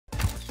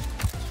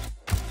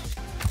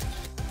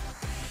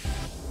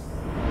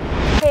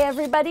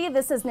everybody,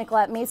 this is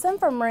Nicolette Mason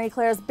from Marie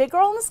Claire's Big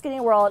Girl in the Skinny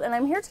World, and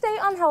I'm here today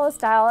on Hello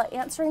Style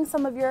answering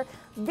some of your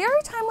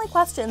very timely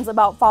questions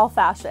about fall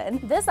fashion.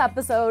 This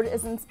episode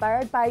is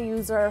inspired by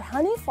user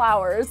Honey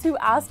Flowers, who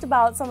asked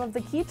about some of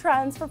the key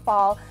trends for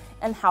fall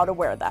and how to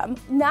wear them.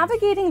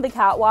 Navigating the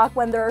catwalk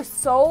when there are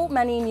so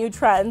many new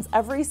trends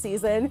every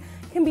season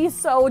can be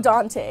so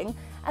daunting,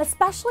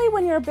 especially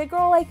when you're a big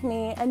girl like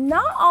me, and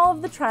not all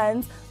of the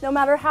trends, no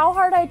matter how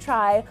hard I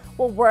try,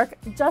 will work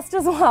just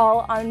as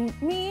well on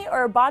me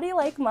or a body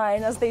like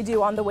mine as they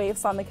do on the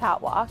waifs on the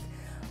catwalk.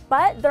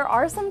 But there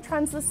are some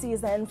trends this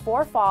season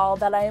for fall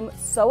that I'm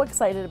so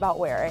excited about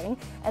wearing,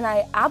 and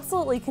I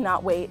absolutely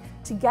cannot wait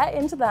to get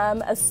into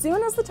them as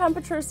soon as the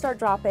temperatures start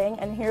dropping,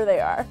 and here they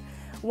are.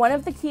 One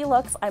of the key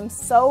looks I'm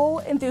so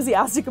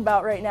enthusiastic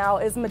about right now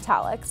is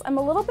metallics. I'm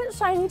a little bit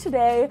shiny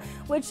today,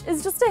 which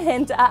is just a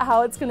hint at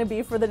how it's gonna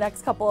be for the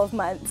next couple of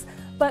months.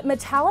 But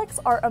metallics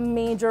are a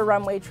major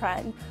runway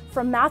trend,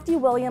 from Matthew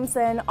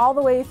Williamson all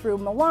the way through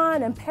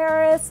Milan and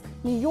Paris,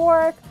 New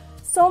York.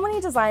 So many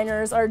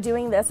designers are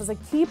doing this as a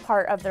key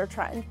part of their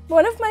trend.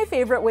 One of my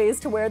favorite ways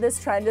to wear this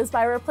trend is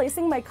by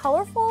replacing my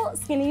colorful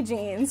skinny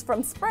jeans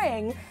from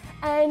spring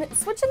and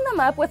switching them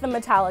up with a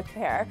metallic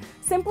pair.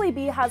 Simply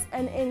Be has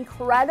an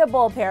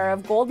incredible pair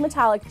of gold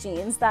metallic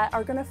jeans that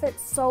are gonna fit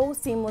so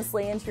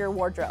seamlessly into your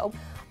wardrobe.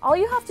 All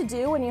you have to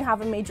do when you have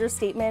a major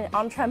statement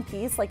on-trend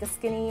piece like a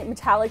skinny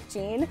metallic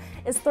jean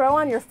is throw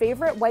on your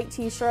favorite white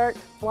t-shirt,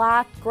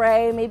 black,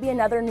 gray, maybe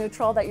another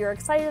neutral that you're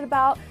excited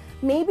about,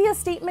 maybe a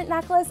statement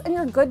necklace, and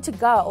you're good to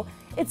go.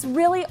 It's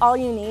really all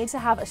you need to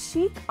have a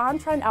chic,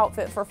 on-trend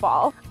outfit for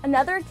fall.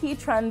 Another key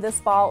trend this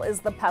fall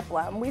is the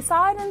peplum. We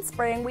saw it in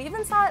spring, we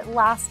even saw it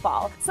last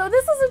fall. So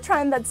this is a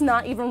trend that's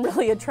not even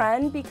really a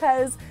trend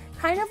because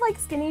kind of like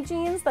skinny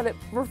jeans that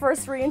were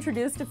first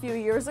reintroduced a few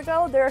years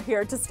ago, they're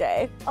here to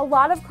stay. A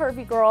lot of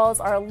curvy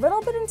girls are a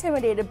little bit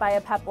intimidated by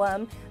a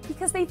peplum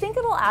because they think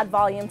it'll add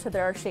volume to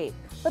their shape.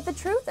 But the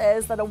truth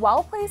is that a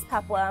well-placed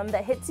peplum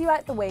that hits you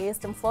at the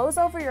waist and flows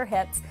over your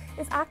hips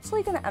is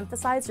actually going to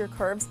emphasize your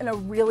curves in a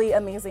really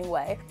amazing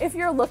way. If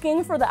you're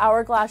looking for the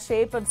hourglass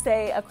shape of,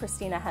 say, a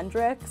Christina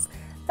Hendricks,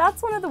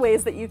 that's one of the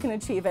ways that you can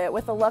achieve it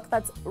with a look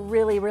that's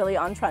really, really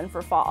on trend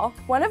for fall.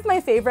 One of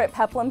my favorite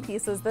peplum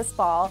pieces this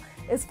fall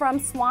is from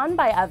Swan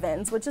by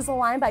Evans, which is a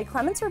line by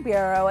Clemence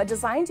Ribeiro, a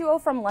design duo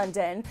from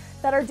London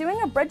that are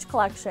doing a bridge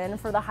collection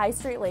for the high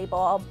street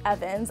label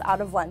Evans out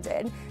of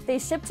London. They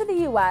ship to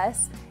the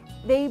US.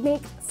 They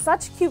make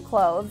such cute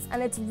clothes,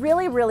 and it's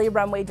really, really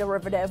runway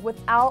derivative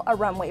without a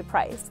runway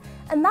price.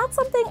 And that's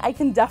something I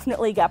can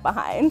definitely get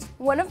behind.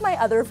 One of my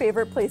other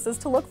favorite places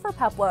to look for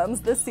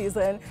peplums this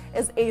season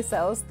is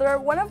ASOS. They're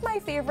one of my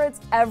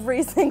favorites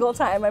every single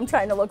time I'm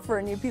trying to look for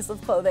a new piece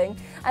of clothing,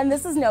 and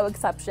this is no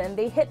exception.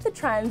 They hit the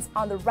trends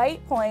on the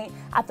right point,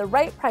 at the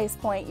right price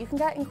point. You can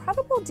get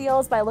incredible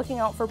deals by looking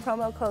out for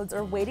promo codes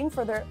or waiting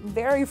for their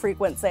very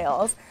frequent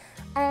sales.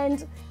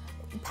 And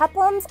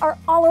peplums are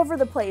all over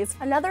the place.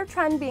 Another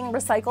trend being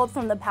recycled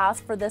from the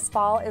past for this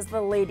fall is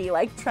the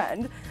ladylike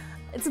trend.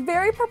 It's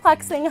very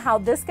perplexing how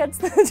this gets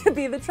to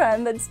be the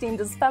trend that's deemed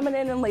as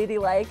feminine and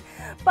ladylike,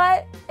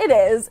 but it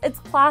is. It's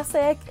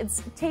classic,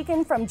 it's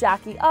taken from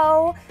Jackie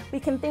O. We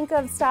can think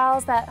of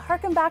styles that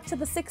harken back to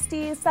the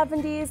 60s,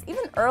 70s,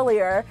 even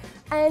earlier,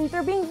 and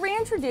they're being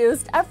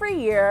reintroduced every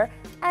year,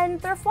 and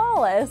they're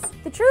flawless.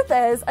 The truth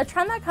is, a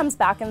trend that comes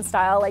back in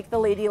style, like the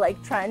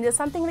ladylike trend, is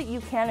something that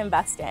you can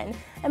invest in,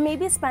 and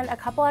maybe spend a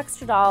couple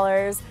extra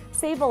dollars,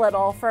 save a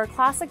little for a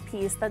classic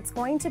piece that's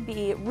going to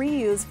be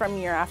reused from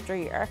year after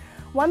year.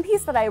 One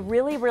piece that I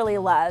really, really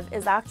love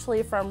is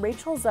actually from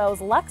Rachel Zoe's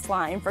Luxe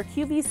line for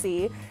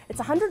QVC. It's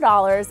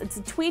 $100, it's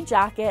a tweed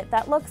jacket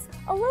that looks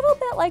a little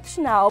bit like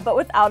Chanel, but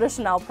without a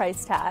Chanel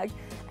price tag.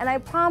 And I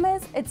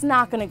promise it's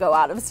not gonna go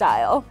out of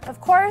style.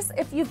 Of course,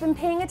 if you've been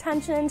paying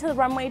attention to the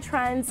runway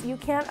trends, you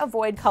can't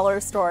avoid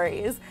color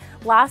stories.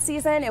 Last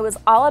season, it was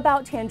all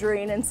about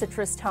tangerine and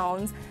citrus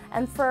tones,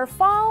 and for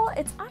fall,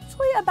 it's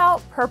actually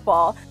about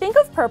purple. Think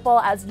of purple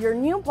as your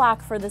new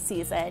black for the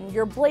season.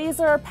 Your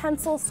blazer,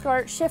 pencil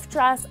skirt, shift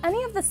dress,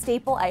 any of the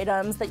staple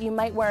items that you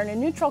might wear in a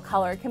neutral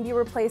color can be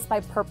replaced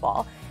by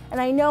purple. And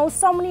I know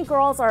so many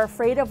girls are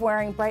afraid of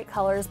wearing bright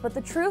colors, but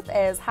the truth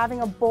is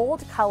having a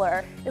bold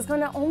color is going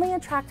to only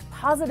attract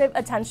positive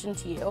attention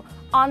to you.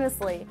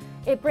 Honestly,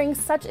 it brings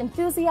such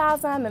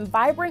enthusiasm and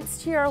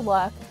vibrance to your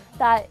look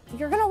that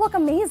you're going to look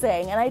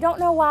amazing, and I don't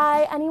know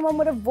why anyone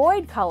would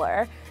avoid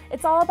color.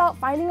 It's all about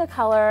finding a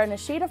color and a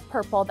shade of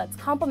purple that's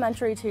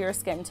complementary to your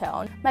skin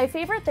tone. My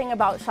favorite thing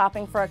about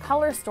shopping for a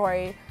color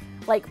story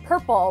like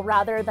purple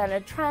rather than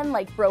a trend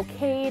like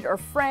brocade or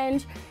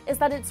fringe is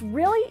that it's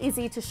really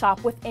easy to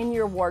shop within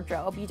your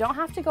wardrobe. You don't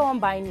have to go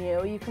and buy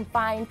new. You can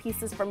find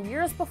pieces from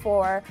years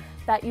before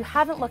that you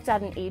haven't looked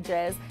at in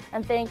ages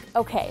and think,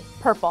 okay,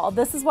 purple,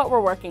 this is what we're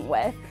working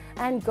with,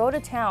 and go to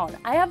town.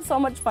 I have so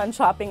much fun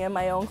shopping in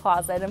my own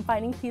closet and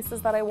finding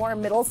pieces that I wore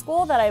in middle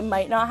school that I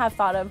might not have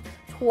thought of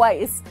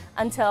twice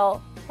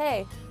until,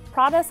 hey,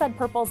 Prada said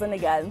purple's in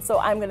again, so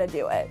I'm gonna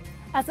do it.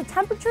 As the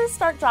temperatures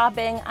start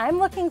dropping, I'm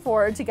looking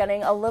forward to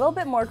getting a little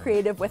bit more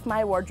creative with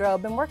my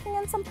wardrobe and working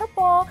in some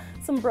purple,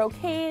 some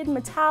brocade,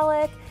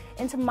 metallic,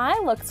 into my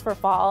looks for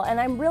fall,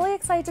 and I'm really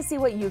excited to see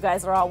what you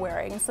guys are all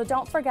wearing. So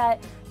don't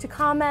forget to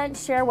comment,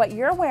 share what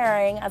you're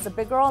wearing as a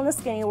big girl in the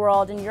skinny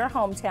world in your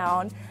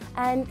hometown,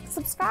 and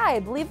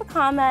subscribe, leave a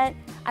comment.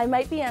 I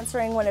might be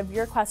answering one of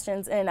your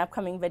questions in an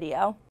upcoming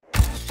video.